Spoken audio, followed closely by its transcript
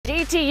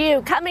Country to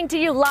You, coming to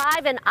you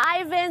live in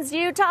Ivins,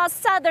 Utah,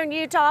 southern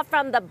Utah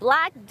from the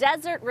Black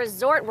Desert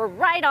Resort. We're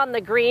right on the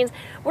greens.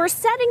 We're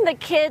setting the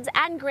kids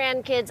and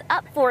grandkids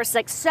up for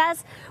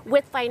success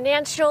with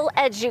financial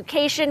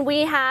education.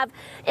 We have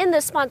in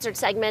this sponsored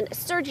segment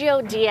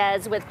Sergio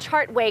Diaz with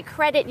Chartway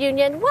Credit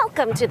Union.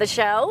 Welcome to the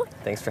show.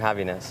 Thanks for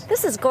having us.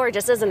 This is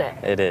gorgeous, isn't it?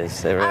 It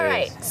is. It really All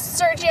right, is.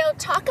 Sergio,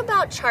 talk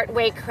about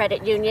Chartway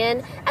Credit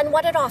Union and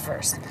what it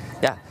offers.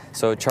 Yeah.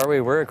 So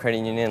Chartway, we're a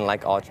credit union.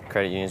 Like all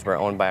credit unions, we're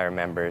owned by our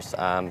members,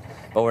 but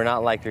we're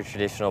not like your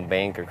traditional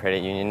bank or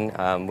credit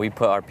union. We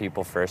put our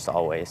people first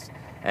always,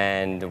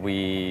 and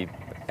we're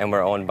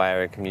owned by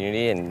our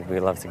community, and we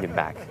love to give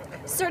back.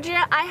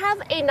 Sergio, I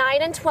have a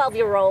 9 and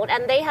 12-year-old,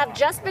 and they have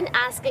just been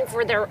asking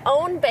for their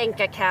own bank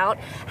account.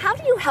 How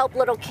do you help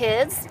little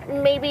kids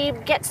maybe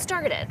get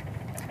started?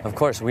 Of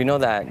course, we know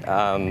that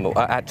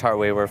at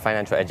Chartway, we're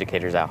financial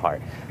educators at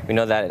heart. We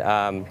know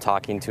that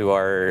talking to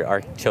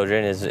our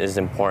children is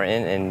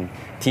important, and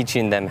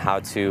teaching them how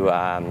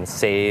to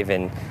save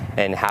and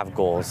have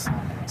goals.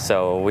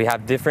 So we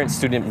have different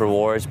student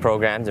rewards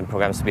programs and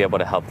programs to be able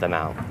to help them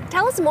out.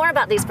 Tell us more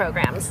about these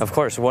programs. Of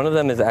course, one of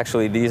them is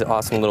actually these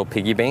awesome little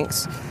piggy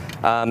banks.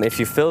 If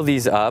you fill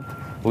these up,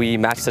 we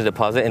match the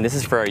deposit, and this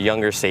is for our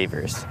younger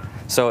savers.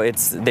 So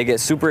they get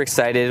super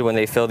excited when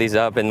they fill these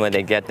up, and when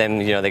they get them,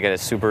 they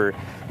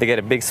get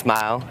a big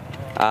smile.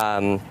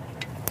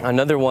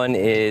 Another one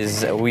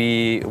is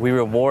we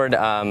reward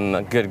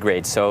good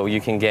grades. So you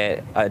can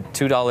get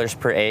 $2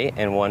 per A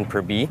and $1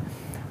 per B,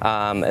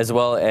 as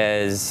well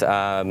as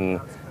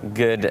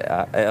good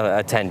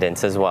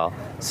attendance as well.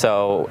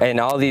 So, and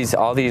all these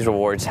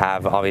rewards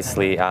have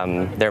obviously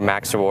their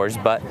max rewards,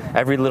 but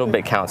every little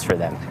bit counts for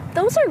them.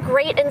 Those are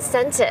great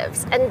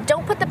incentives, and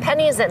don't put the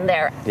pennies in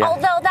there. Yeah.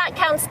 Although that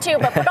counts too,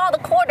 but put all the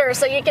quarters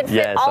so you can fit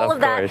yes, all of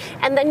that, course.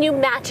 And then you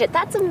match it.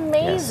 That's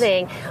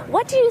amazing. Yes.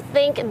 What do you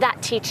think that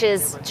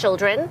teaches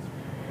children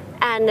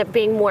and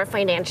being more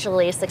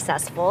financially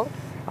successful?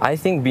 I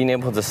think being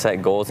able to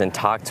set goals and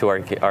talk to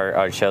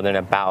our children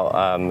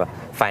about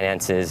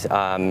finances,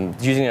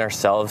 using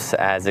ourselves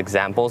as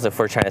examples if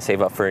we're trying to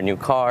save up for a new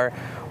car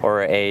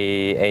or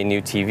a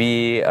new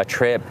TV, a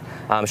trip,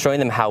 showing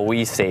them how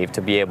we save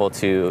to be able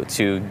to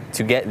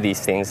get these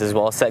things, as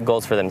well as set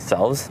goals for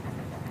themselves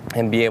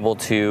and be able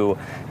to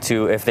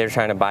if they're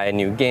trying to buy a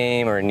new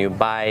game or a new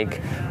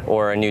bike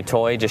or a new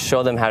toy, just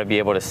show them how to be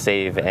able to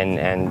save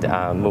and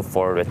move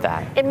forward with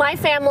that. In my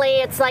family,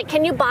 it's like,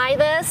 can you buy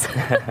this?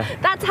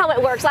 That's how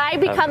it works. I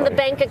become the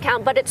bank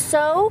account, but it's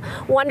so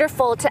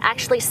wonderful to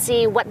actually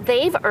see what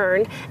they've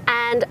earned,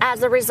 and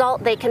as a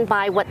result, they can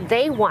buy what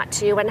they want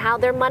to and how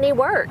their money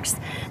works.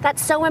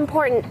 That's so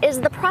important. Is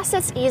the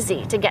process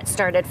easy to get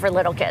started for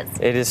little kids?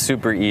 It is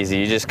super easy.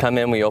 You just come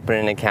in, we open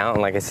an account,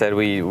 and like I said,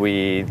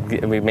 we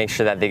make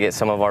sure that they get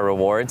some of our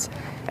rewards,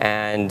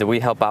 and we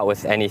help out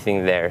with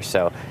anything there.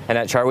 So, and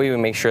at Chartway, we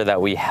make sure that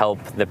we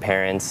help the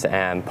parents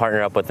and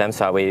partner up with them,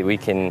 so that way we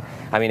can,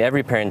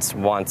 every parent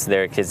wants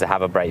their kids to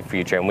have a bright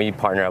future, and we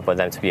partner up with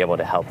them to be able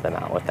to help them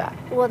out with that.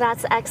 Well,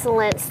 that's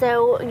excellent.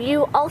 So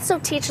you also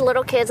teach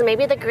little kids,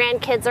 maybe the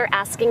grandkids are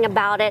asking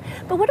about it,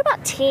 but what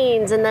about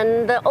teens and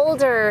then the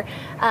older,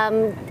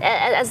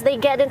 as they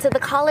get into the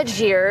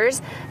college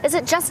years, is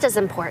it just as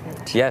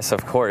important? Yes,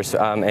 of course,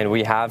 and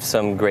we have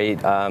some great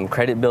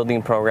credit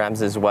building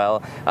programs as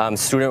well,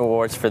 student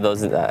rewards for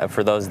those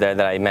there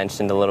that I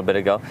mentioned a little bit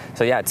ago.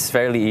 So yeah, it's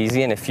fairly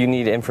easy, and if you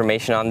need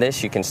information on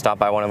this, you can stop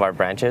by one of our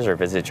branches or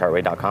visit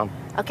chartway.com.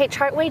 Okay,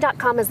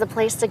 chartway.com is the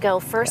place to go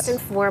first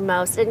and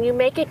foremost, and you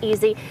make it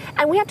easy.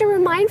 And we have to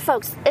remind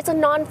folks, it's a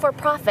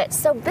non-for-profit,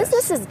 so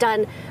business is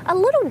done a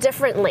little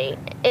differently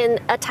in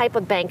a type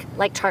of bank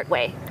like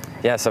Chartway.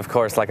 Yes, of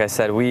course. Like I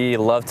said, we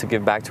love to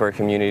give back to our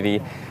community.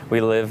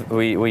 We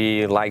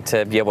like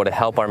to be able to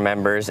help our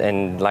members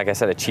and, like I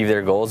said, achieve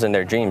their goals and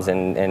their dreams,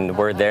 and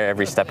we're there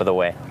every step of the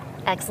way.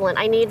 Excellent.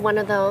 I need one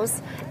of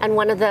those and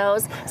one of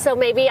those, so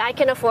maybe I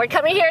can afford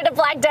coming here to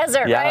Black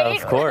Desert, yeah, right?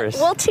 Yeah, of course.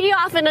 We'll tee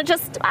off in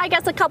I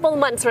guess a couple of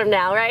months from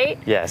now, right?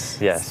 Yes,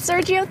 yes.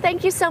 Sergio,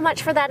 thank you so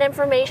much for that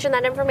information.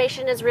 That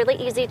information is really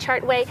easy,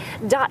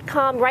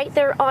 chartway.com, right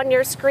there on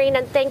your screen,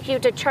 and thank you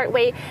to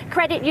Chartway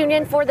Credit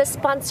Union for the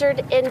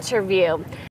sponsored interview.